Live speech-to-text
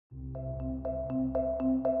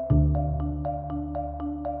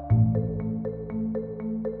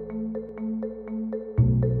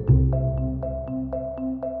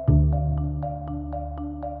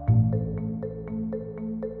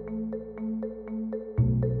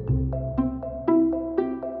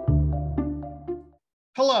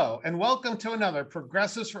Hello, and welcome to another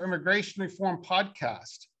Progressives for Immigration Reform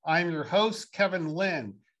podcast. I'm your host, Kevin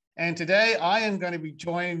Lynn, and today I am going to be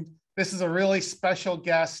joined, this is a really special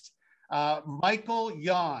guest, Michael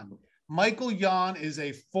Yon. Michael Yon is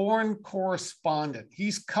a foreign correspondent.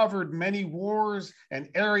 He's covered many wars and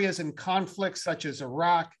areas in conflicts such as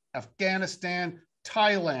Iraq, Afghanistan,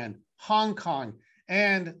 Thailand, Hong Kong,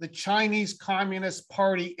 and the Chinese Communist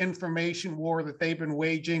Party information war that they've been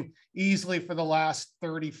waging easily for the last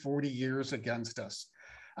 30, 40 years against us.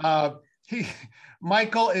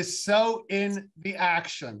 Michael is so in the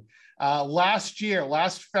action.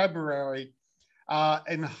 Last February,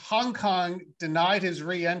 in Hong Kong denied his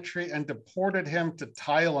re-entry and deported him to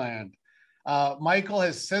Thailand. Michael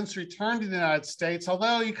has since returned to the United States,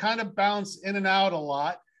 although he kind of bounced in and out a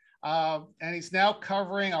lot. And he's now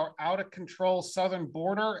covering our out-of-control southern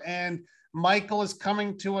border. And Michael is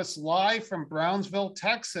coming to us live from Brownsville,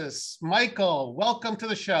 Texas. Michael, welcome to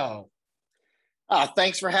the show.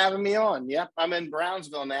 Thanks for having me on. Yep, I'm in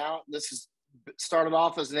Brownsville now. This has started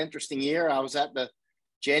off as an interesting year. I was at the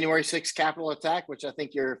January 6th Capitol attack, which I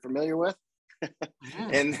think you're familiar with.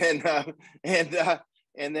 And then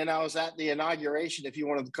I was at the inauguration, if you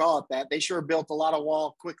wanted to call it that. They sure built a lot of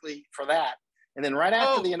wall quickly for that. And then right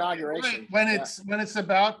after the inauguration, when it's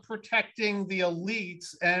about protecting the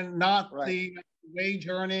elites and not the wage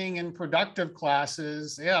earning and productive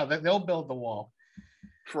classes, they'll build the wall.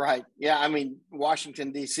 Right. Yeah. I mean,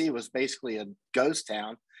 Washington, D.C. was basically a ghost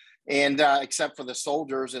town, and except for the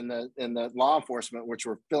soldiers and the law enforcement, which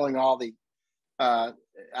were filling all the.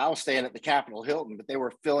 I was staying at the Capitol Hilton, but they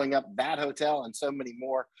were filling up that hotel and so many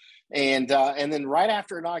more. And then right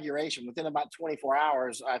after inauguration, within about 24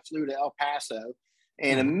 hours, I flew to El Paso,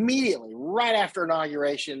 and immediately right after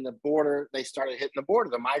inauguration, they started hitting the border.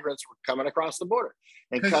 The migrants were coming across the border,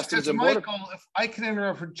 and Customs and Border. Michael, if I can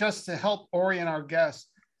interrupt just to help orient our guests,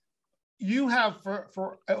 you have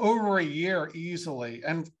for over a year easily,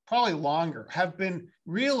 and probably longer, have been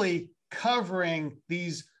really covering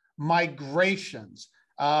these migrations,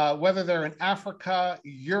 whether they're in Africa,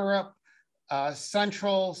 Europe,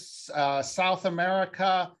 Central, South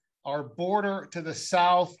America, our border to the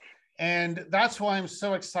south. And that's why I'm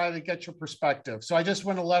so excited to get your perspective. So I just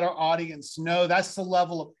want to let our audience know that's the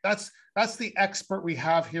level of, that's the expert we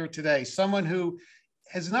have here today. Someone who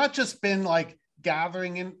has not just been like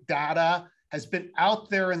gathering in data, has been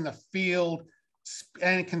out there in the field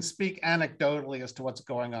and can speak anecdotally as to what's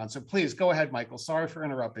going on. So please go ahead, Michael. Sorry for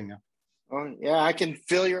interrupting you. Yeah, I can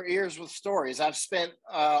fill your ears with stories. I've spent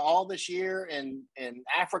all this year in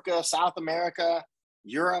Africa, South America,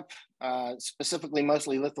 Europe, specifically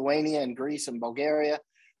mostly Lithuania and Greece and Bulgaria,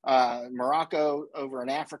 Morocco over in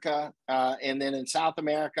Africa, and then in South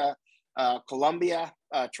America, Colombia,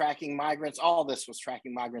 tracking migrants. All this was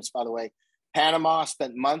tracking migrants, by the way. Panama,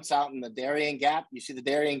 spent months out in the Darien Gap. You see the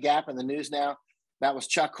Darien Gap in the news now. That was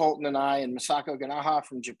Chuck Holton and I and Misako Ganaha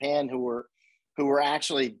from Japan who were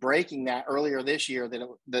actually breaking that earlier this year,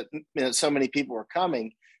 that so many people were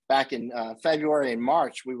coming. Back in February and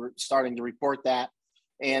March, we were starting to report that.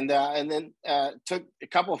 And then took a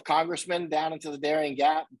couple of congressmen down into the Darien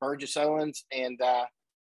Gap, Burgess Owens and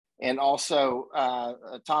also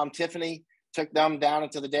Tom Tiffany, took them down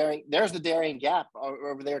into the Darien. There's the Darien Gap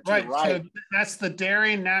over there to the right. So that's the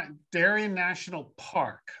Darien National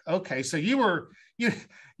Park. Okay, so you're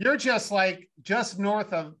just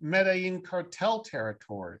north of Medellin cartel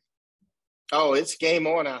territory. Oh, it's game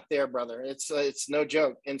on out there, brother. It's no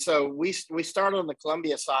joke. And so we started on the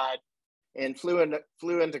Colombia side and flew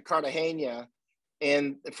into Cartagena,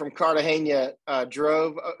 and from Cartagena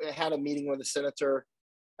had a meeting with a senator,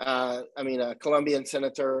 a Colombian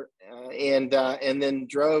senator, and then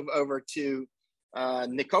drove over to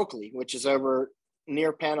Nicoclí, which is over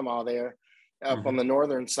near Panama there, up on the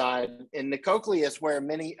northern side. And Nicoclí is where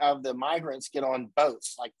many of the migrants get on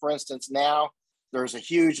boats. Like, for instance, now there's a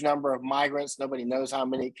huge number of migrants. Nobody knows how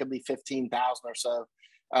many. It could be 15,000 or so.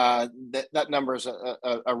 That number is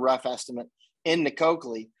a rough estimate in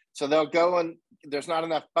Nicoclí. So they'll go, and there's not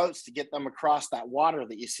enough boats to get them across that water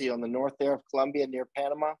that you see on the north there of Colombia near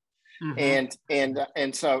Panama. And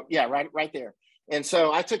so, yeah, right there. And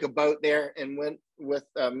so I took a boat there and went with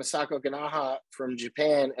Misako Ganaha from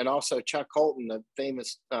Japan, and also Chuck Holton, the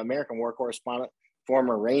famous American war correspondent,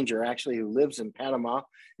 former Ranger, actually, who lives in Panama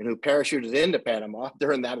and who parachuted into Panama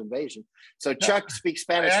during that invasion. So Chuck speaks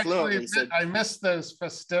Spanish fluently. I missed those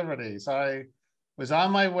festivities. I was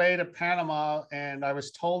on my way to Panama, and I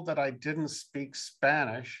was told that I didn't speak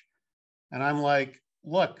Spanish. And I'm like,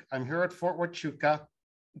 look, I'm here at Fort Huachuca.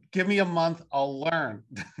 Give me a month, I'll learn.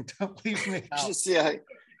 Don't leave me out.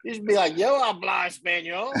 You should be like, yo habla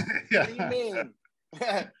español. What do you mean?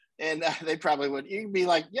 And they probably would. You'd be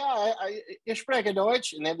like, yeah, ich spreche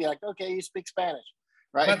Deutsch. And they'd be like, okay, you speak Spanish,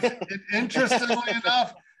 right? But interestingly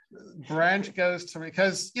enough, Branch goes to me,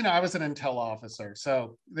 because, I was an intel officer.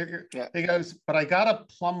 So he goes, but I got a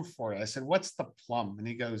plum for you. I said, what's the plum? And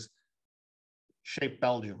he goes, shape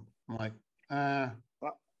Belgium. I'm like,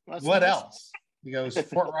 what else? He goes,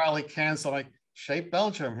 Fort Riley, Kansas. I'm like, shape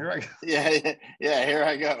Belgium. Here I go. Yeah, here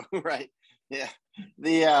I go. Right.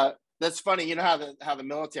 Yeah. That's funny. You know how the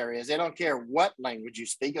military is. They don't care what language you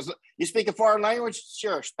speak. You speak a foreign language?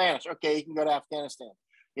 Sure, Spanish. Okay, you can go to Afghanistan.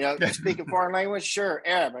 You speak a foreign language? Sure,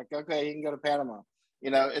 Arabic. Okay, you can go to Panama.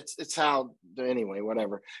 It's how. Anyway,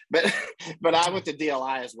 whatever. But I went to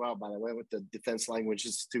DLI as well, by the way, with the Defense Language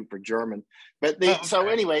Institute for German. But so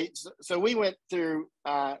anyway, so we went through.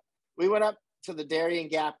 We went up to the Darien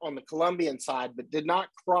Gap on the Colombian side, but did not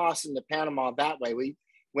cross into Panama that way. We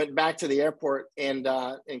went back to the airport in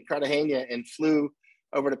Cartagena and flew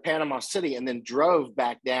over to Panama City, and then drove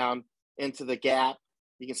back down into the Gap.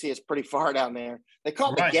 You can see it's pretty far down there. They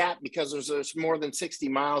call it the Gap because there's more than 60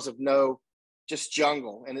 miles of just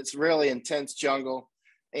jungle, and it's really intense jungle.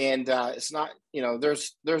 And it's not,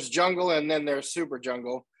 there's jungle, and then there's super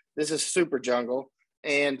jungle. This is super jungle.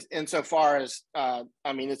 And insofar as,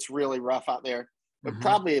 it's really rough out there, but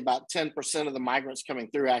probably about 10% of the migrants coming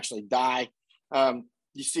through actually die.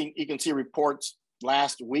 You can see reports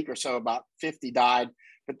last week or so about 50 died,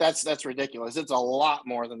 but that's ridiculous. It's a lot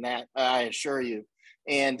more than that, I assure you.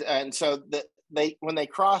 And so when they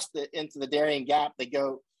cross into the Darien Gap, they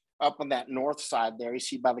go up on that north side there. You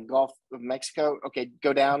see by the Gulf of Mexico. Okay,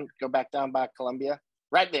 go back down by Colombia.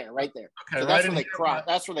 Right there. Okay, so that's where they cross.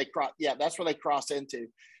 That's where they cross. Yeah, that's where they cross into.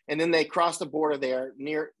 And then they cross the border there,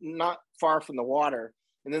 not far from the water.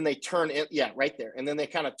 And then they turn in, right there. And then they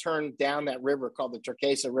kind of turn down that river called the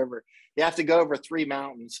Turquesa River. You have to go over 3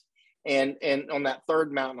 mountains. And on that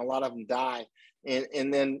third mountain, a lot of them die.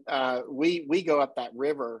 And then we go up that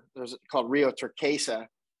river. There's called Rio Turquesa,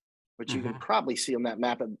 which you can probably see on that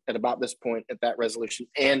map at about this point at that resolution.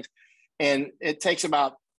 And it takes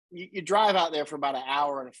about, you drive out there for about an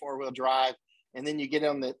hour in a 4-wheel drive. And then you get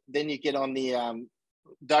on the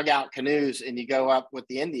dugout canoes, and you go up with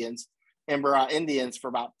the Indians, Embera Indians, for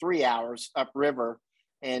about 3 hours upriver.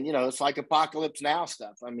 And, it's like Apocalypse Now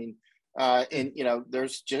stuff.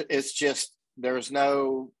 There's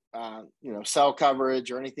no, cell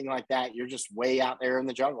coverage or anything like that. You're just way out there in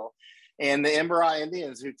the jungle. And the Embera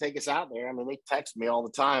Indians who take us out there, they text me all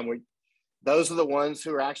the time. Those are the ones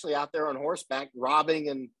who are actually out there on horseback robbing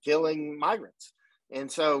and killing migrants.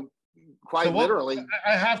 And so literally,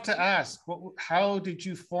 I have to ask, how did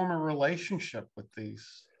you form a relationship with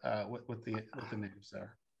these, with the natives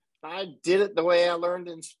there? I did it the way I learned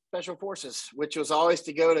in Special Forces, which was always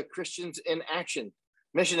to go to Christians in Action,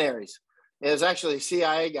 missionaries. It was actually a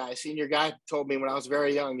CIA guy, senior guy, told me when I was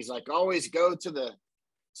very young. He's like, always go to the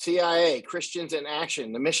CIA, Christians in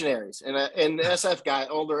Action, the missionaries. And SF guy,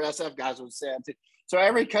 older SF guys would say that too. So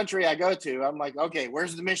every country I go to, I'm like, okay,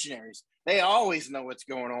 where's the missionaries? They always know what's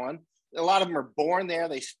going on. A lot of them are born there.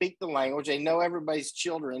 They speak the language. They know everybody's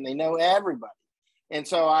children. They know everybody. And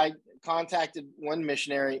so I contacted one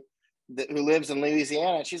missionary who lives in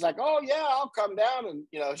Louisiana. She's like, oh yeah, I'll come down. And,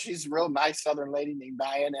 she's a real nice Southern lady named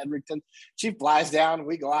Diane Edrington. She flies down.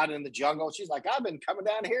 We go out in the jungle. She's like, I've been coming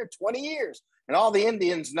down here 20 years. And all the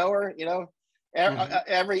Indians know her,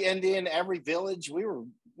 every Indian, every village. We were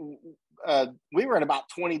in about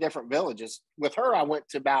 20 different villages. With her, I went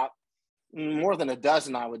to about more than a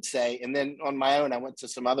dozen, I would say. And then on my own, I went to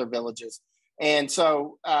some other villages. And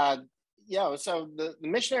so, so the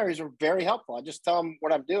missionaries were very helpful. I just tell them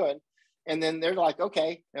what I'm doing. And then they're like,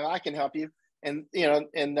 okay, I can help you. And,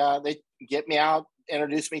 they get me out,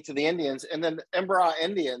 introduce me to the Indians. And then Embera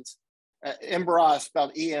Indians, Embera is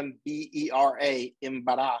spelled Embera,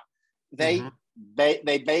 Imbara. They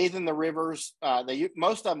bathe in the rivers.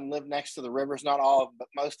 Most of them live next to the rivers, not all of them, but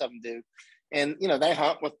most of them do. And, they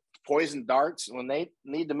hunt with poison darts. When they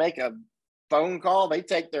need to make a phone call, they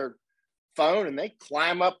take their phone and they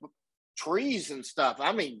climb up trees and stuff.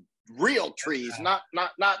 Real trees, not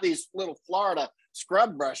these little Florida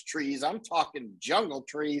scrub brush trees. I'm talking jungle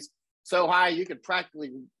trees so high you could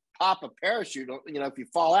practically pop a parachute, if you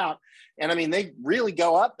fall out. And they really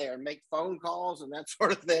go up there and make phone calls and that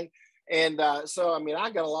sort of thing. And so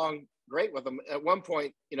I got along great with them. At one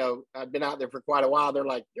point, I'd been out there for quite a while. They're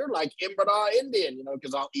like, you're like Imbada Indian,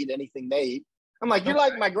 because I'll eat anything they eat. I'm like, you're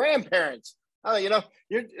like my grandparents. Oh,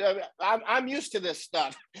 I'm used to this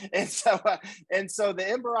stuff. And so the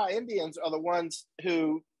Embera Indians are the ones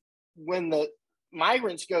who, when the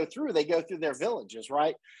migrants go through, they go through their villages,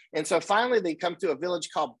 right? And so finally they come to a village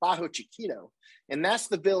called Bajo Chiquito. And that's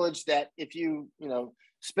the village that if you,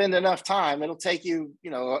 spend enough time, it'll take you,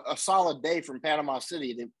 a solid day from Panama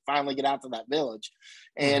City to finally get out to that village.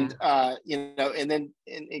 And, and then,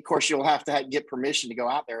 of course, you'll have to get permission to go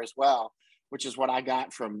out there as well, which is what I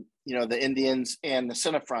got from, the Indians and the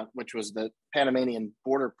Senafront, which was the Panamanian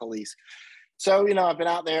border police. So, I've been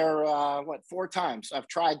out there, 4 times. I've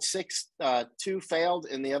tried 6, 2 failed,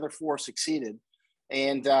 and the other 4 succeeded.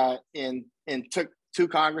 And took 2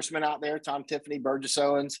 congressmen out there, Tom Tiffany, Burgess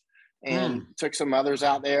Owens, and took some others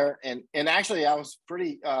out there. And actually, I was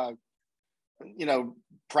pretty,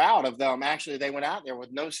 proud of them. Actually, they went out there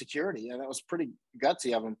with no security, and that was pretty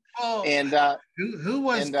gutsy of them. Oh, and who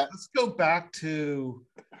was? Let's go back to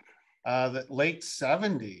the late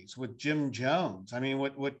 70s with Jim Jones. I mean,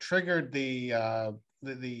 what triggered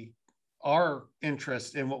our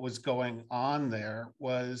interest in what was going on there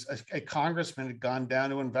was a congressman had gone down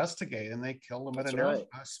to investigate, and they killed him at a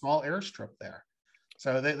small airstrip there.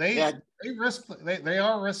 So they are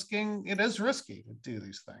risking. It is risky to do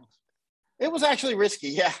these things. It was actually risky,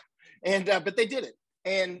 yeah, and but they did it,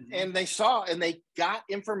 and they saw, and they got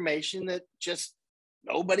information that just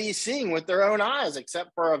nobody's seeing with their own eyes,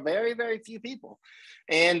 except for a very, very few people.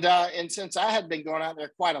 And since I had been going out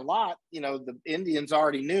there quite a lot, the Indians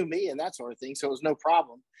already knew me and that sort of thing, so it was no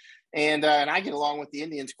problem. And I get along with the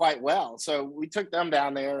Indians quite well, so we took them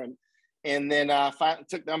down there, and then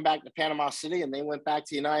took them back to Panama City, and they went back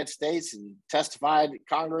to the United States and testified at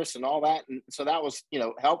Congress and all that. And so that was,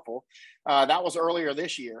 helpful. That was earlier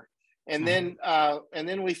this year. And then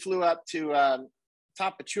we flew up to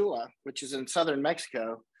Tapachula, which is in southern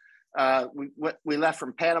Mexico. We left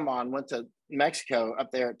from Panama and went to Mexico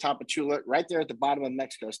up there at Tapachula, right there at the bottom of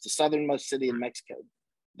Mexico. It's the southernmost city in Mexico.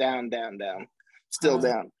 Down, down, down. Still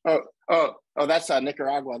down. Oh, that's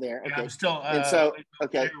Nicaragua there. Okay. Yeah, I'm still. And so,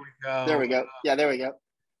 okay, there we go. Yeah, there we go.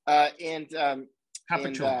 There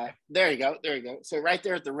you go. So right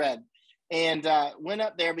there at the red, and went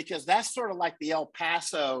up there because that's sort of like the El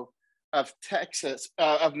Paso of Texas,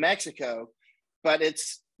 of Mexico, but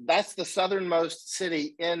that's the southernmost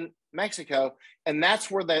city in Mexico, and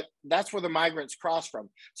that's where the migrants cross from.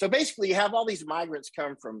 So basically, you have all these migrants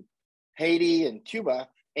come from Haiti and Cuba,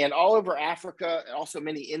 and all over Africa, also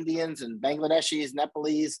many Indians and Bangladeshis,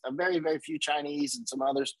 Nepalese, a very, very few Chinese and some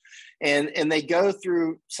others. And they go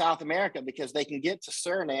through South America because they can get to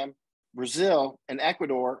Suriname, Brazil, and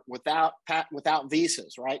Ecuador without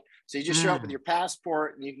visas, right? So you just show up with your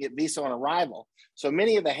passport and you can get visa on arrival. So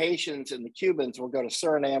many of the Haitians and the Cubans will go to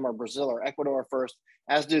Suriname or Brazil or Ecuador first,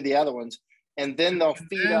 as do the other ones. And then they'll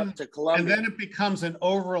feed up to Colombia. And then it becomes an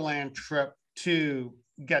overland trip to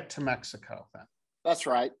get to Mexico then. That's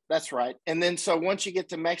right. And then so once you get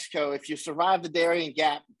to Mexico, if you survive the Darien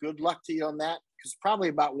Gap, good luck to you on that, because probably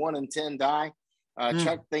about 1 in 10 die.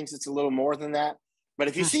 Chuck thinks it's a little more than that. But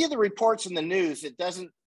if you see the reports in the news, it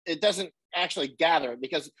doesn't actually gather,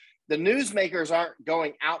 because the newsmakers aren't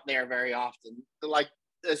going out there very often.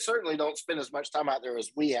 They certainly don't spend as much time out there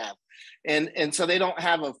as we have. And so they don't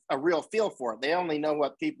have a real feel for it. They only know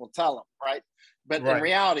what people tell them, right? But in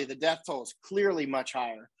reality, the death toll is clearly much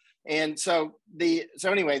higher. And so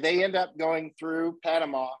anyway, they end up going through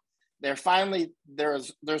Panama. There's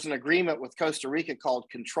an agreement with Costa Rica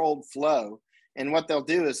called controlled flow. And what they'll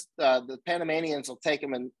do is the Panamanians will take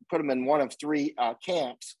them and put them in one of 3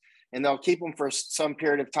 camps, and they'll keep them for some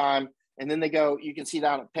period of time. And then they go, you can see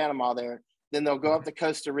down at Panama there, then they'll go up to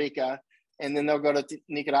Costa Rica, and then they'll go to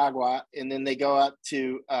Nicaragua, and then they go up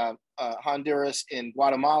to Honduras and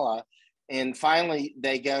Guatemala. And finally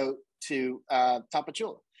they go to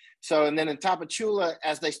Tapachula. So, and then in Tapachula,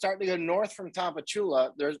 as they start to go north from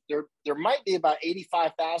Tapachula, there might be about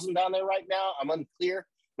 85,000 down there right now. I'm unclear,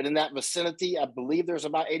 but in that vicinity, I believe there's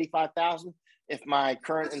about 85,000, if my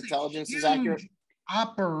current intelligence is accurate.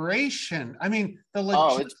 Operation. I mean,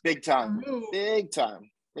 it's big time. Big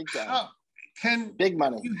time. Big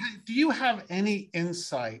money. Do you have any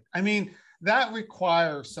insight? I mean, that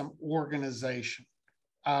requires some organization.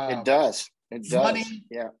 It does. Money.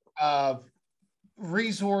 Yeah.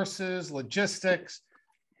 Resources, logistics.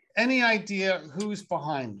 Any idea who's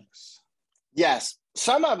behind this? Yes,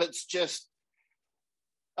 some of it's just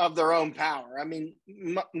of their own power. I mean,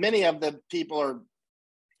 many of the people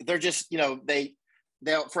they're just,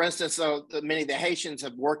 they'll, for instance, many of the Haitians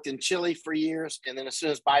have worked in Chile for years, and then as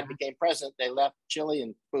soon as Biden became president, they left Chile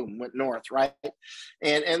and boom, went north, right?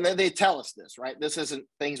 And then they tell us this, right? This isn't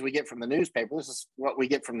things we get from the newspaper. This is what we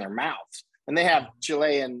get from their mouths, and they have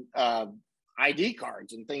Chilean ID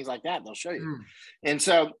cards and things like that. They'll show you. And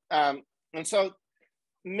so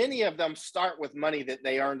many of them start with money that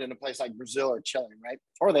they earned in a place like Brazil or Chile, right?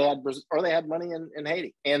 Or they had money in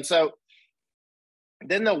Haiti. And so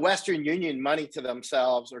then the Western Union money to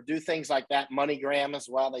themselves, or do things like that. MoneyGram as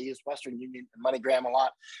well. They use Western Union and MoneyGram a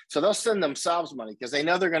lot. So they'll send themselves money because they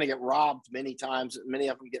know they're going to get robbed many times. Many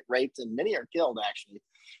of them get raped, and many are killed actually.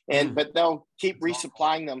 But they'll keep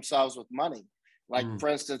resupplying themselves with money. Like for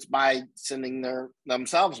instance, by sending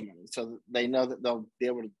themselves money, so they know that they'll be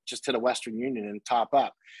able to just hit a Western Union and top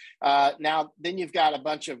up. Now, then you've got a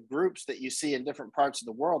bunch of groups that you see in different parts of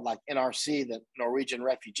the world, like NRC, the Norwegian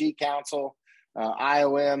Refugee Council,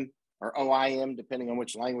 IOM or OIM, depending on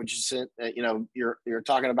which language you're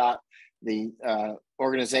talking about. The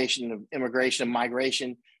Organization of Immigration and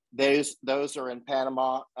Migration. Those are in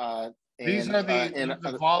Panama. These are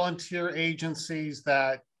the volunteer agencies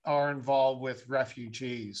that are involved with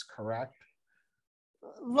refugees, correct?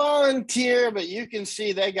 Volunteer, but you can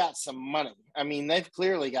see they got some money. I mean, they've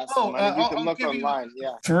clearly got some money. You can look online.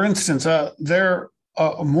 For instance, there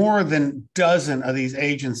are more than a dozen of these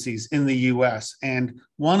agencies in the U.S., and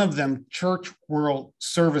one of them, Church World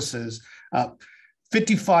Services,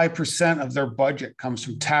 55% of their budget comes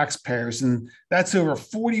from taxpayers, and that's over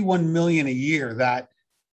 $41 million a year.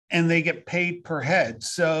 And they get paid per head.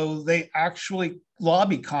 So they actually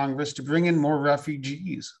lobby Congress to bring in more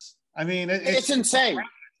refugees. I mean, it's insane.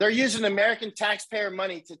 They're using American taxpayer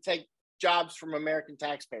money to take jobs from American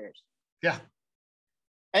taxpayers. Yeah.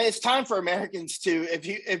 And it's time for Americans to,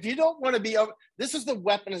 if you don't want to be over, this is the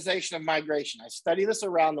weaponization of migration. I study this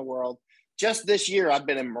around the world. Just this year, I've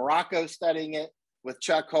been in Morocco studying it with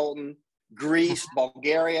Chuck Holton, Greece,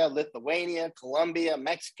 Bulgaria, Lithuania, Colombia,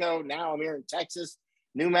 Mexico. Now I'm here in Texas.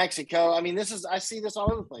 New Mexico. I mean, I see this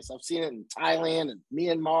all over the place. I've seen it in Thailand and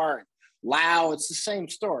Myanmar and Laos. It's the same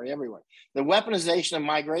story everywhere. The weaponization of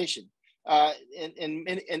migration.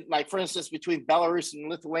 And like, for instance, between Belarus and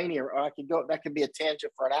Lithuania, that could be a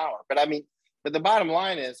tangent for an hour. But the bottom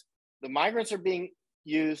line is the migrants are being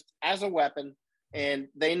used as a weapon, and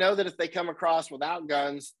they know that if they come across without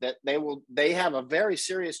guns, that they have a very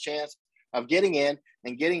serious chance of getting in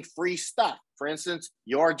and getting free stuff. For instance,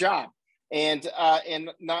 your job. And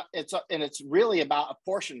it's really about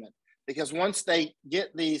apportionment, because once they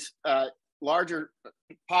get these larger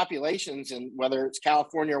populations, and whether it's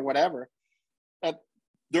California or whatever,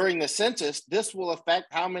 during the census, this will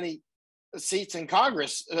affect how many seats in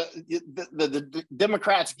Congress the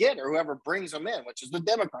Democrats get, or whoever brings them in, which is the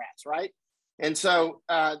Democrats, right? And so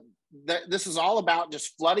this is all about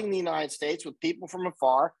just flooding the United States with people from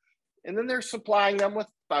afar, and then they're supplying them with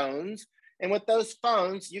phones, and with those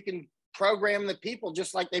phones, you can program the people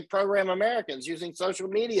just like they program Americans using social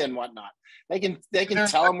media and whatnot. They can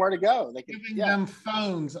tell them where to go. They can giving them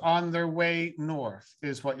phones on their way north,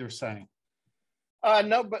 is what you're saying.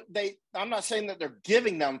 No, but I'm not saying that they're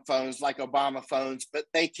giving them phones like Obama phones, but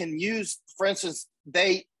they can use, for instance,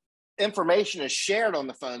 information is shared on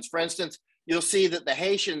the phones. For instance, you'll see that the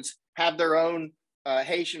Haitians have their own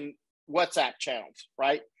Haitian WhatsApp channels,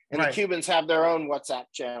 right? And the Cubans have their own WhatsApp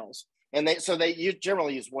channels. And they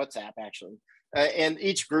generally use WhatsApp, actually. And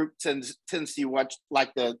each group tends to watch,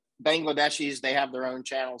 like the Bangladeshis, they have their own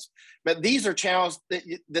channels. But these are channels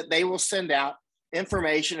that they will send out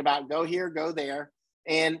information about go here, go there.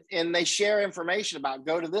 And they share information about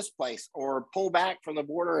go to this place or pull back from the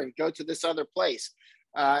border and go to this other place.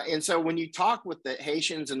 And so when you talk with the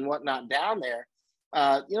Haitians and whatnot down there,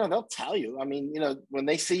 they'll tell you. I mean, when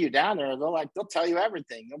they see you down there, they'll tell you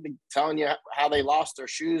everything. They'll be telling you how they lost their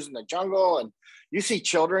shoes in the jungle. And you see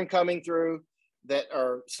children coming through that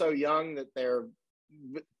are so young that they're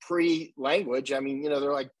pre-language. I mean,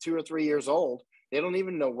 they're like 2 or 3 years old. They don't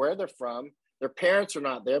even know where they're from. Their parents are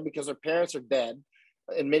not there because their parents are dead,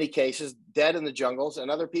 in many cases, dead in the jungles, and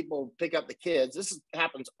other people pick up the kids. This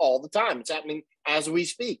happens all the time. It's happening as we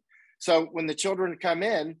speak. So when the children come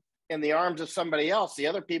in the arms of somebody else, the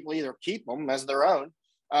other people either keep them as their own,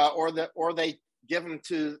 or they give them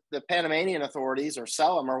to the Panamanian authorities or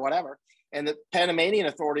sell them or whatever. And the Panamanian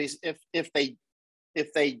authorities, if they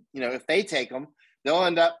take them,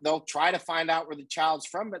 they'll try to find out where the child's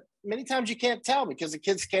from, but many times you can't tell because the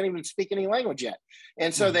kids can't even speak any language yet.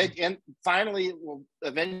 And so and finally will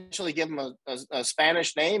eventually give them a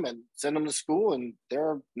Spanish name and send them to school, and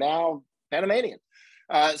they're now Panamanian.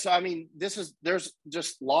 So, I mean, there's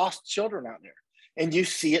just lost children out there, and you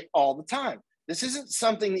see it all the time. This isn't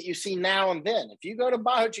something that you see now and then. If you go to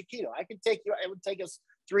Bajo Chiquito, it would take us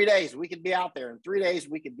 3 days. We could be out there in 3 days.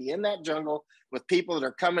 We could be in that jungle with people that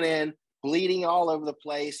are coming in, bleeding all over the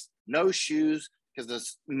place, no shoes, because the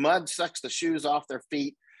mud sucks the shoes off their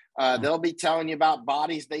feet. They'll be telling you about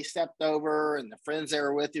bodies they stepped over and the friends they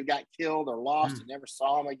were with who got killed or lost and never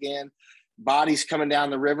saw them again. Bodies coming down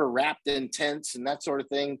the river wrapped in tents and that sort of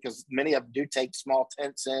thing, because many of them do take small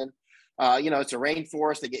tents in. It's a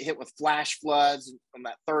rainforest. They get hit with flash floods on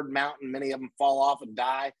that third mountain. Many of them fall off and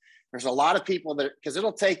die. There's a lot of people that, because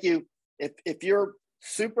it'll take you, if you're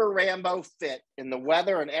super Rambo fit and the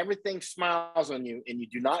weather and everything smiles on you and you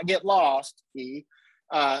do not get lost,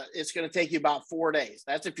 it's going to take you about 4 days.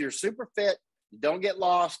 That's if you're super fit, you don't get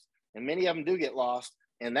lost, and many of them do get lost,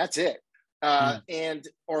 and that's it.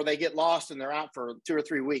 Or they get lost and they're out for 2 or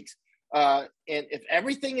 3 weeks. And if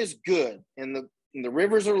everything is good and the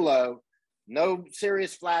rivers are low, no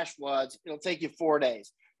serious flash floods, it'll take you 4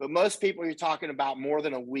 days. But most people, you're talking about more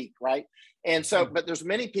than a week, right? And so, but there's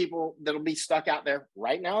many people that'll be stuck out there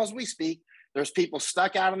right now as we speak. There's people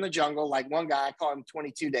stuck out in the jungle. Like one guy, I call him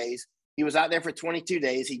 22 days. He was out there for 22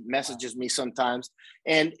 days. He messages me sometimes,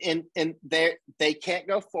 and they can't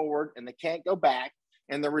go forward and they can't go back.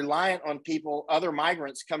 And they're reliant on people, other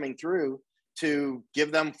migrants coming through to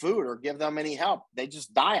give them food or give them any help. They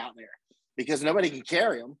just die out there because nobody can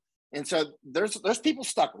carry them. And so there's people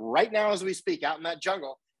stuck right now as we speak out in that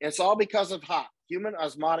jungle. And it's all because of human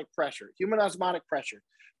osmotic pressure. Human osmotic pressure.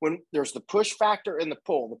 When there's the push factor and the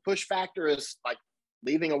pull. The push factor is like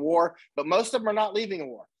leaving a war, but most of them are not leaving a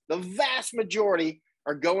war. The vast majority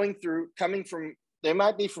are coming from, they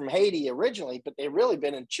might be from Haiti originally, but they've really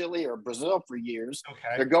been in Chile or Brazil for years.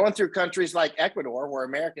 Okay. They're going through countries like Ecuador where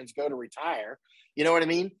Americans go to retire. You know what I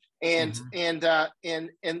mean? And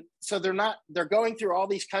so they're going through all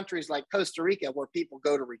these countries like Costa Rica where people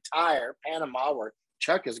go to retire, Panama where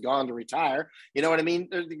Chuck has gone to retire. You know what I mean?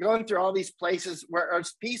 They're going through all these places where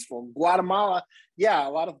it's peaceful. Guatemala, a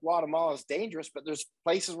lot of Guatemala is dangerous, but there's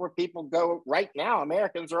places where people go right now.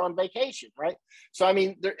 Americans are on vacation, right? So I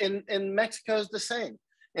mean, they're in Mexico's the same.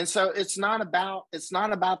 And so it's not about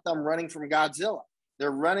them running from Godzilla. They're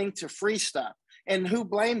running to free stuff. And who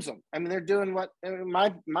blames them? I mean, they're doing what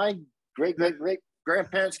my great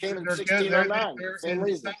grandparents came in 1609. They're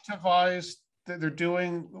incentivized. They're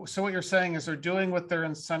doing, so what you're saying is they're doing what they're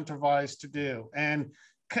incentivized to do, and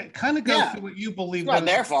kind of go through what you believe. It's not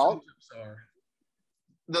their fault. Are.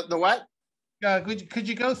 The what? Could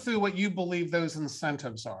you go through what you believe those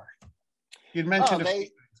incentives are? You'd mentioned a few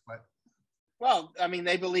things, but. Well, I mean,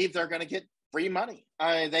 they believe they're going to get free money.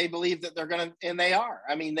 They believe that they're going to, and they are.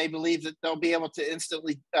 I mean, they believe that they'll be able to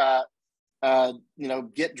instantly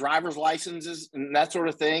get driver's licenses and that sort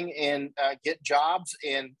of thing, and get jobs,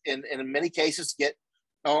 and in many cases get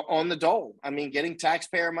on the dole. I mean, getting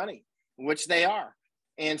taxpayer money, which they are.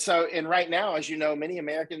 And so, and right now, as you know, many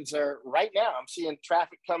Americans are I'm seeing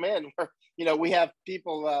traffic come in where, we have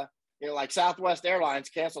people, like Southwest Airlines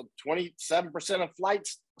canceled 27% of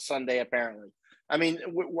flights Sunday, apparently. I mean,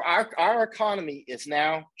 our economy is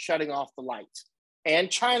now shutting off the lights.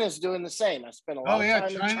 And China's doing the same. I spent a lot of time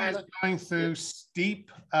in China. China's going through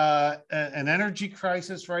steep an energy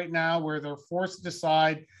crisis right now, where they're forced to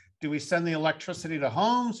decide, do we send the electricity to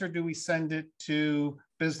homes or do we send it to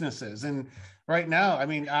businesses? And right now, I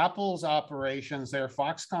mean, Apple's operations, their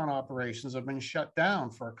Foxconn operations have been shut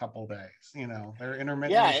down for a couple of days. They're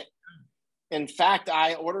intermittent. Yeah. In fact,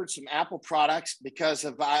 I ordered some Apple products because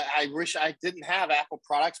I wish I didn't have Apple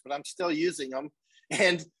products, but I'm still using them.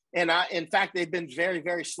 And in fact, they've been very,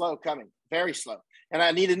 very slow coming, very slow. And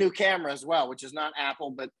I need a new camera as well, which is not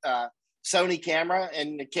Apple, but Sony camera,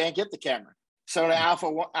 and you can't get the camera. Sony Alpha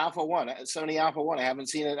One. I haven't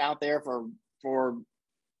seen it out there for.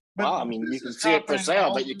 Well, I mean, you can see it for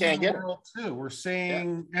sale, but you can't get it. Too. We're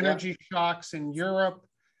seeing energy shocks in Europe.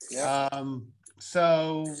 Yeah.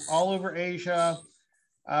 So all over Asia,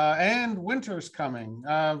 and winter's coming.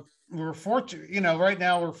 We're fortunate, right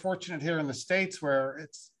now we're fortunate here in the States where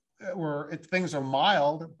things are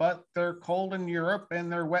mild, but they're cold in Europe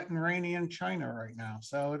and they're wet and rainy in China right now.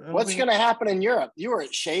 So what's going to happen in Europe? You were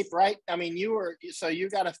at Shape, right? I mean, you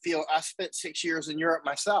got to feel, I spent 6 years in Europe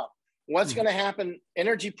myself. What's going to happen?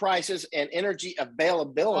 Energy prices and energy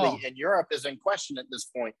availability in Europe is in question at this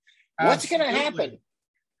point. What's going to happen?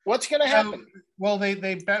 What's going to happen? Well,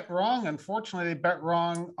 they bet wrong. Unfortunately, they bet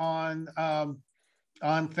wrong on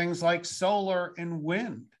things like solar and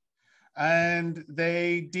wind, and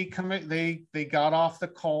they got off the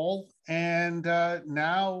coal, and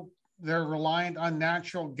now they're reliant on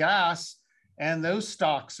natural gas, and those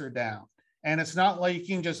stocks are down. And it's not like you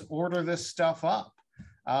can just order this stuff up.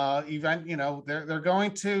 They're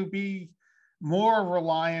going to be more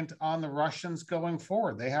reliant on the Russians going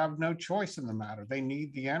forward. They have no choice in the matter. They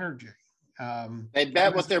need the energy. They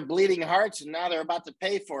bet with their bleeding hearts, and now they're about to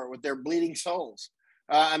pay for it with their bleeding souls.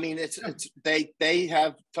 I mean, they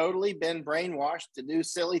have totally been brainwashed to do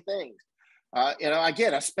silly things.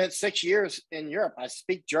 Again, I spent 6 years in Europe. I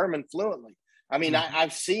speak German fluently. I mean,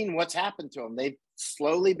 I've seen what's happened to them. They've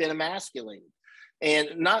slowly been emasculated,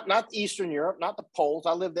 and not Eastern Europe, not the Poles.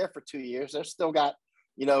 I lived there for 2 years. They've still got,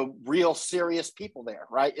 real serious people there,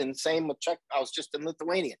 right? And same with Czech. I was just in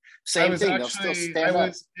Lithuania. Same thing. They'll still stand up. I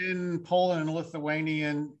was in Poland and Lithuania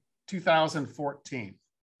in 2014.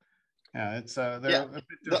 Yeah, it's they're a bit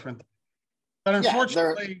different. But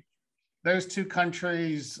unfortunately, those two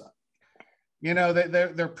countries,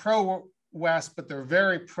 they're pro-West, but they're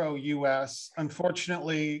very pro-US.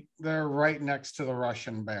 Unfortunately, they're right next to the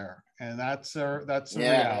Russian bear, and that's a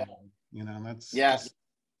reality. That's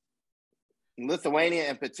Lithuania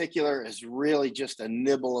in particular is really just a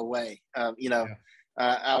nibble away.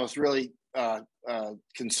 I was really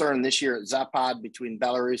concerned this year at Zapad between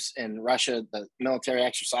Belarus and Russia, the military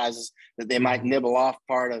exercises, that they might nibble off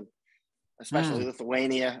part of, especially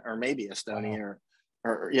Lithuania or maybe Estonia,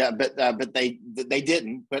 but they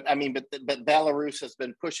didn't. But Belarus has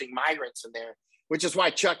been pushing migrants in there, which is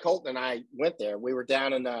why Chuck Holton and I went there. We were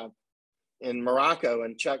down in Morocco,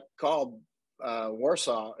 and Chuck called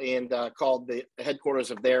Warsaw and called the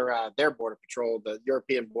headquarters of their border patrol, the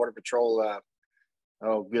European Border Patrol.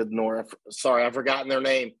 Oh, good Nora. Sorry, I've forgotten their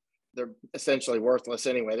name. They're essentially worthless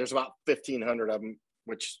anyway. There's about 1,500 of them.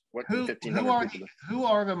 Who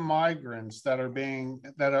are the migrants that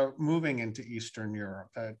are moving into Eastern Europe?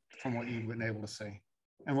 From what you've been able to see,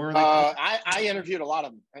 and where are they? I interviewed a lot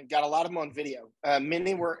of them. I got a lot of them on video.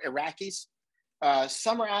 Many were Iraqis.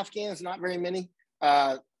 Some are Afghans. Not very many.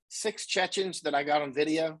 6 Chechens that I got on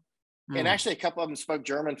video. And actually, a couple of them spoke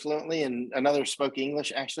German fluently, and another spoke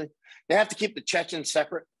English, actually. They have to keep the Chechens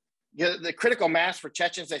separate. The critical mass for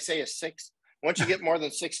Chechens, they say, is 6. Once you get more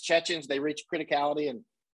than 6 Chechens, they reach criticality and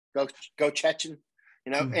go Chechen,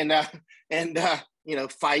 and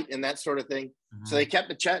fight and that sort of thing. So they kept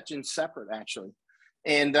the Chechens separate, actually.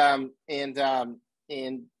 And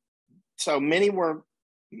so many were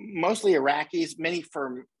mostly Iraqis, many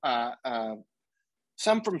from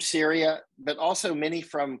some from Syria, but also many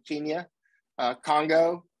from Kenya,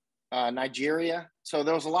 Congo, Nigeria. So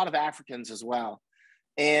there was a lot of Africans as well.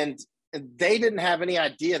 And they didn't have any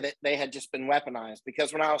idea that they had just been weaponized,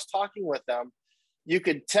 because when I was talking with them, you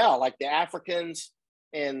could tell, like, the Africans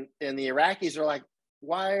and the Iraqis are like,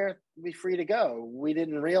 why are we free to go? We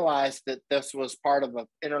didn't realize that this was part of an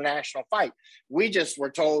international fight. We just were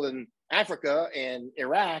told in Africa and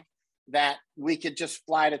Iraq that we could just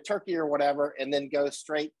fly to Turkey or whatever, and then go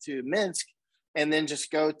straight to Minsk, and then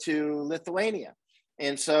just go to Lithuania.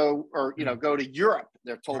 And so, or, go to Europe.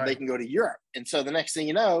 They're told they can go to Europe. And so the next thing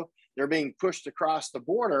you know, they're being pushed across the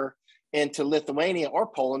border into Lithuania or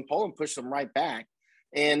Poland. Poland pushed them right back.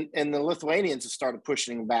 And the Lithuanians have started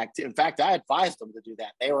pushing them back too. In fact, I advised them to do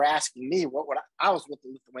that. They were asking me I was with the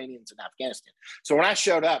Lithuanians in Afghanistan. So when I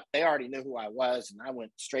showed up, they already knew who I was. And I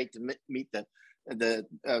went straight to meet the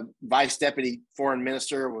vice deputy foreign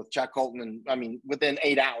minister with Chuck Holton. And within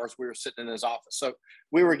 8 hours, we were sitting in his office. So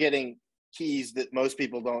we were getting keys that most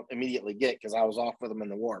people don't immediately get, because I was off with them in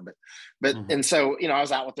the war. But and so, I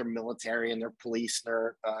was out with their military and their police and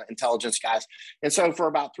their intelligence guys. And so for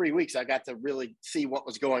about 3 weeks, I got to really see what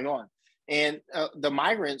was going on. And the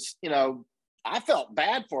migrants, I felt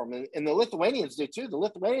bad for them. And the Lithuanians do too. The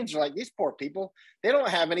Lithuanians are like, these poor people, they don't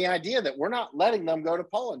have any idea that we're not letting them go to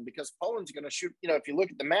Poland, because Poland's going to shoot. If you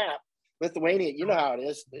look at the map, Lithuania, you know how it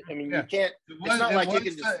is. You can't.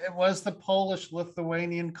 It was the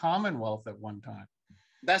Polish-Lithuanian Commonwealth at one time.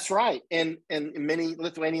 That's right, and many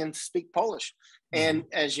Lithuanians speak Polish, and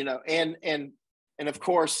as you know, and of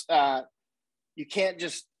course, you can't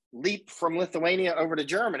just leap from Lithuania over to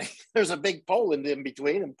Germany. There's a big Poland in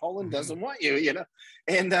between, and Poland doesn't want you,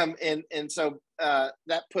 and so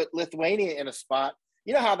that put Lithuania in a spot.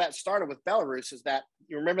 You know how that started with Belarus is that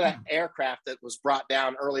you remember that aircraft that was brought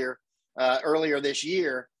down earlier this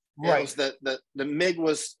year. Right. It was the MiG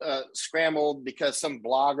was scrambled because some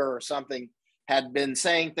blogger or something had been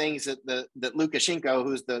saying things that Lukashenko,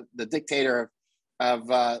 who's the dictator of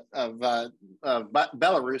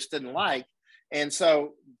Belarus, didn't like, and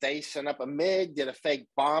so they sent up a MiG, did a fake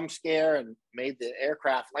bomb scare, and made the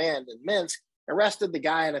aircraft land in Minsk. Arrested the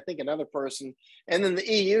guy and I think another person, and then the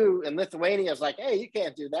EU and Lithuania is like, "Hey, you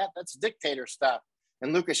can't do that. That's dictator stuff."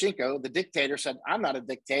 And Lukashenko, the dictator, said, "I'm not a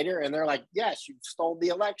dictator." And they're like, "Yes, you stole the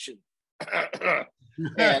election." and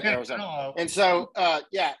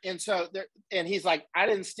he's like, "I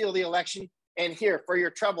didn't steal the election. And here, for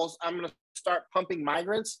your troubles, I'm going to start pumping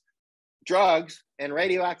migrants, drugs, and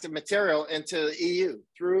radioactive material into the EU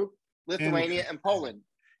through Lithuania and Poland."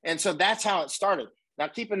 And so that's how it started. Now,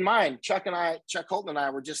 keep in mind, Chuck Holton and I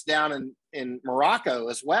were just down in Morocco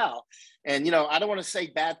as well. And, you know, I don't want to say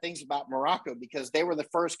bad things about Morocco because they were the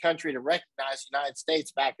first country to recognize the United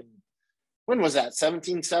States back in, when was that,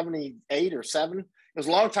 1778 or 7? It was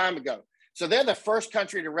a long time ago. So they're the first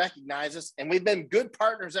country to recognize us, and we've been good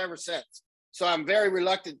partners ever since. So I'm very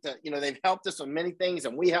reluctant to, you know, they've helped us on many things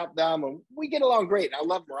and we help them, and we get along great. I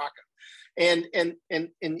love Morocco. And you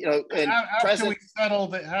know, and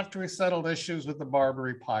after we settled issues with the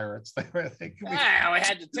Barbary pirates, we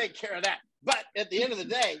had to take care of that. But at the end of the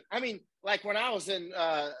day, I mean, like when I was in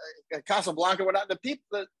Casablanca, the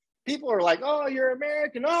people are like, "Oh, you're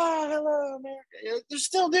American. Oh, hello, America." They're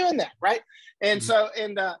still doing that, right? And so,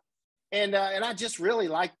 and I just really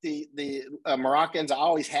like the Moroccans. I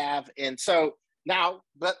always have, and so. Now,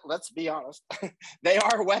 but let's be honest, they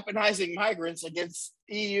are weaponizing migrants against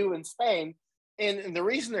EU and Spain. And the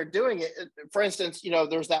reason they're doing it, for instance, you know,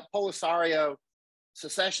 there's that Polisario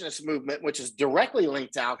secessionist movement, which is directly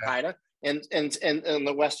linked to Al-Qaeda and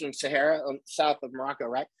the Western Sahara, south of Morocco,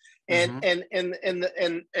 right? And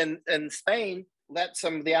and Spain let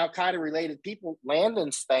some of the Al-Qaeda related people land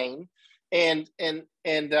in Spain, and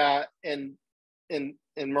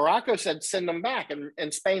Morocco said, send them back.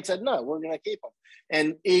 And Spain said, no, we're going to keep them.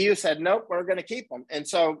 And EU said, nope, we're going to keep them. And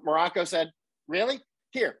so Morocco said, really?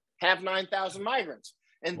 Here, have 9,000 migrants.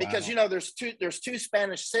 And because, you know, there's two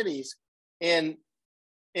Spanish cities in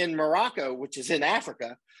Morocco, which is in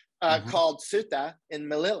Africa, called Ceuta and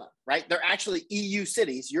Melilla, right? They're actually EU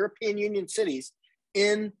cities, European Union cities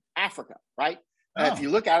in Africa, right? If you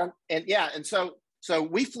look at them, and so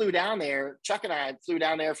we flew down there, Chuck and I flew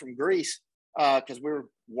down there from Greece, because we were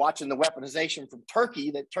watching the weaponization from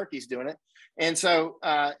Turkey, that Turkey's doing it. And so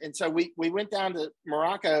we went down to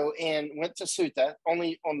Morocco and went to Ceuta,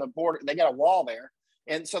 only on the border. They got a wall there.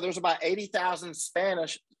 And so there's about 80,000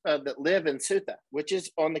 Spanish that live in Ceuta, which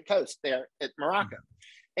is on the coast there at Morocco.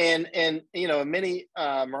 And you know, many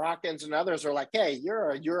Moroccans and others are like, hey, you're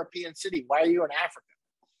a European city. Why are you in Africa?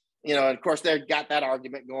 You know, and of course, they've got that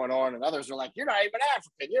argument going on, and others are like, "You're not even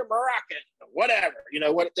African, you're Moroccan, whatever." You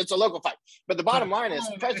know, what? It's a local fight. But the bottom line is,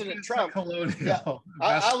 President Trump. I'll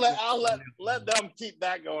let them keep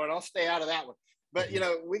that going. I'll stay out of that one. But you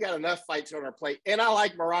know, we got enough fights on our plate, and I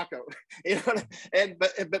like Morocco. You know,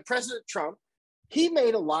 but President Trump, he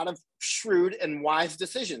made a lot of shrewd and wise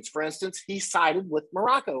decisions. For instance, he sided with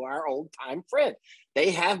Morocco, our old time friend.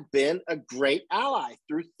 They have been a great ally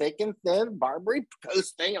through thick and thin, Barbary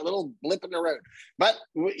Coast thing, a little blip in the road. But,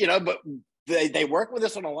 you know, but they work with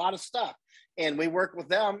us on a lot of stuff, and we work with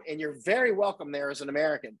them, and you're very welcome there as an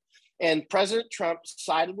American. And President Trump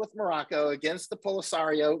sided with Morocco against the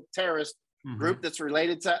Polisario terrorist group that's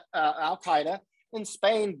related to Al-Qaeda. In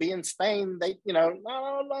Spain, being Spain, they, you know,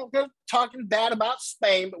 no, they're talking bad about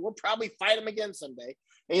Spain, but we'll probably fight them again someday.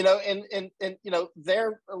 You know, and you know,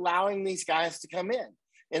 they're allowing these guys to come in.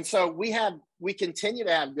 And so we continue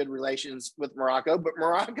to have good relations with Morocco, but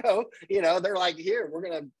Morocco, you know, they're like, here,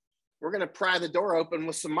 we're gonna pry the door open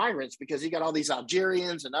with some migrants, because you got all these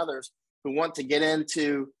Algerians and others who want to get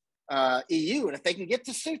into EU. And if they can get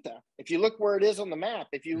to Ceuta, if you look where it is on the map,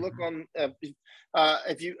 if you look on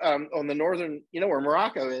on the northern, you know, where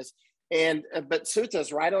Morocco is, and but Ceuta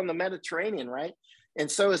is right on the Mediterranean, right? And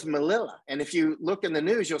so is Melilla. And if you look in the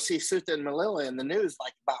news, you'll see Ceuta and Melilla in the news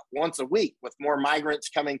like about once a week, with more migrants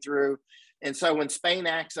coming through. And so when Spain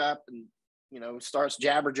acts up and, you know, starts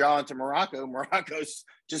jabberjawing to Morocco, Morocco's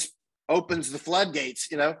just opens the floodgates,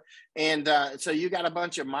 you know. And so you got a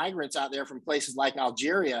bunch of migrants out there from places like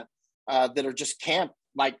Algeria that are just camped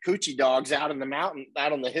like coochie dogs out in the mountain,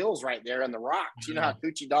 out on the hills right there in the rocks. You know how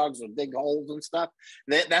coochie dogs with big holes and stuff?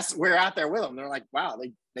 We're out there with them. They're like, wow,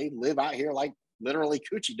 they live out here like literally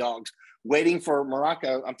coochie dogs, waiting for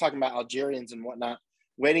Morocco. I'm talking about Algerians and whatnot,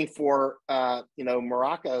 waiting for you know,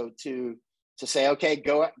 Morocco to say, okay,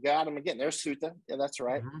 go at them again. There's Ceuta. Yeah, that's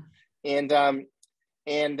right. And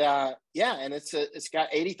it's got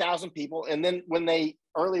 80,000 people. And then when they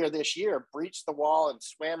earlier this year breached the wall and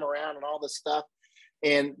swam around and all this stuff,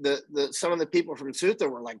 and some of the people from Ceuta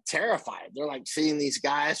were like terrified. They're like seeing these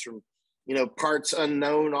guys from, you know, parts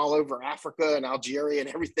unknown all over Africa and Algeria and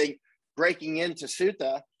everything breaking into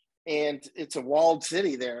Ceuta, and it's a walled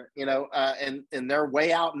city there, you know, and they're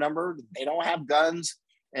way outnumbered. They don't have guns,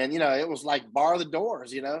 and you know, it was like bar the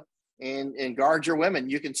doors, you know, and guard your women.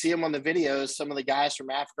 You can see them on the videos. Some of the guys from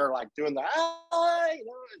Africa are like doing the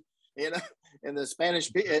you know, and the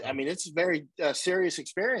Spanish. I mean, it's a very serious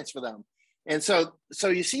experience for them. And so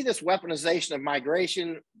you see this weaponization of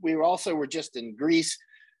migration. We were just in Greece.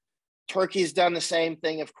 Turkey's done the same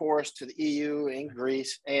thing, of course, to the EU and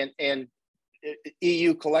Greece, and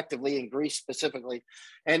EU collectively and Greece specifically.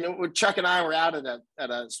 And Chuck and I were out at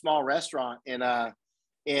a small restaurant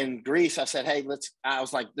in Greece. I said, hey, I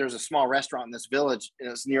was like, there's a small restaurant in this village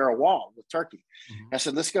and it's near a wall with Turkey. I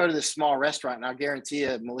said, let's go to this small restaurant and I'll guarantee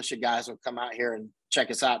you militia guys will come out here and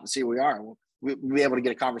check us out and see who we are. We'll be able to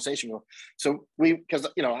get a conversation going. So because,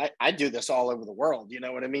 I do this all over the world, you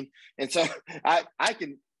know what I mean? And so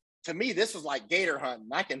to me, this was like gator hunting.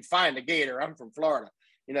 I can find a gator. I'm from Florida.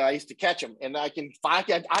 I used to catch them, and I can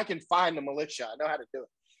find the militia. I know how to do it.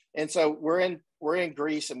 And so we're in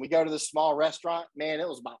Greece, and we go to this small restaurant. Man, it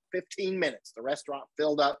was about 15 minutes. The restaurant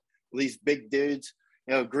filled up with these big dudes,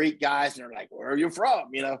 Greek guys, and they're like, "Where are you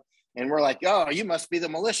from?" And we're like, "Oh, you must be the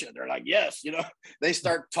militia." They're like, "Yes." They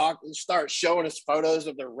start showing us photos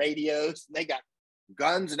of their radios. They got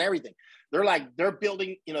guns and everything. They're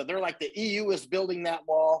building. They're like the EU is building that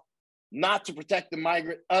wall, not to protect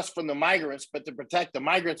us from the migrants, but to protect the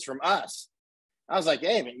migrants from us. I was like,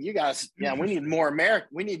 hey, man, you guys, we need more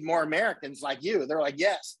Americans like you. They're like,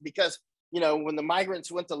 yes, because, when the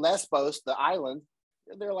migrants went to Lesbos, the island,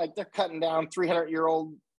 they're cutting down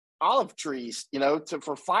 300-year-old olive trees,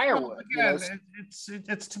 for firewood. Well, again,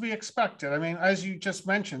 it's to be expected. I mean, as you just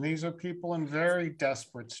mentioned, these are people in very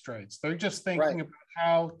desperate straits. They're just thinking about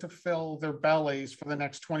how to fill their bellies for the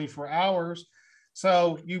next 24 hours.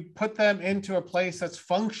 So you put them into a place that's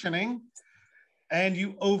functioning and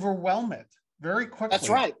you overwhelm it very quickly. That's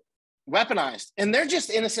right. Weaponized. And they're just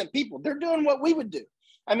innocent people. They're doing what we would do.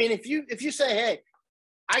 I mean, if you say, hey,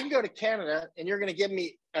 I can go to Canada and you're going to give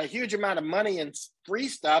me a huge amount of money and free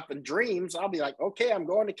stuff and dreams, I'll be like, okay, I'm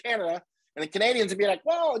going to Canada. And the Canadians would be like,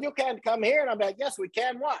 well, you can't come here. And I'm like, yes, we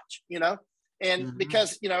can watch, and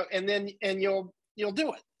because, and you'll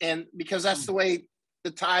do it. And because that's the way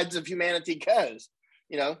the tides of humanity goes,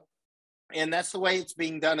 and that's the way it's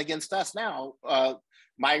being done against us now.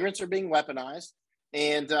 Migrants are being weaponized,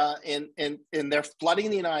 and they're flooding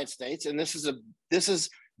the United States. And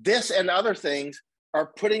this and other things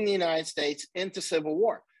are putting the United States into civil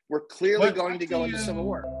war. We're clearly going to go into civil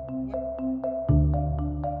war.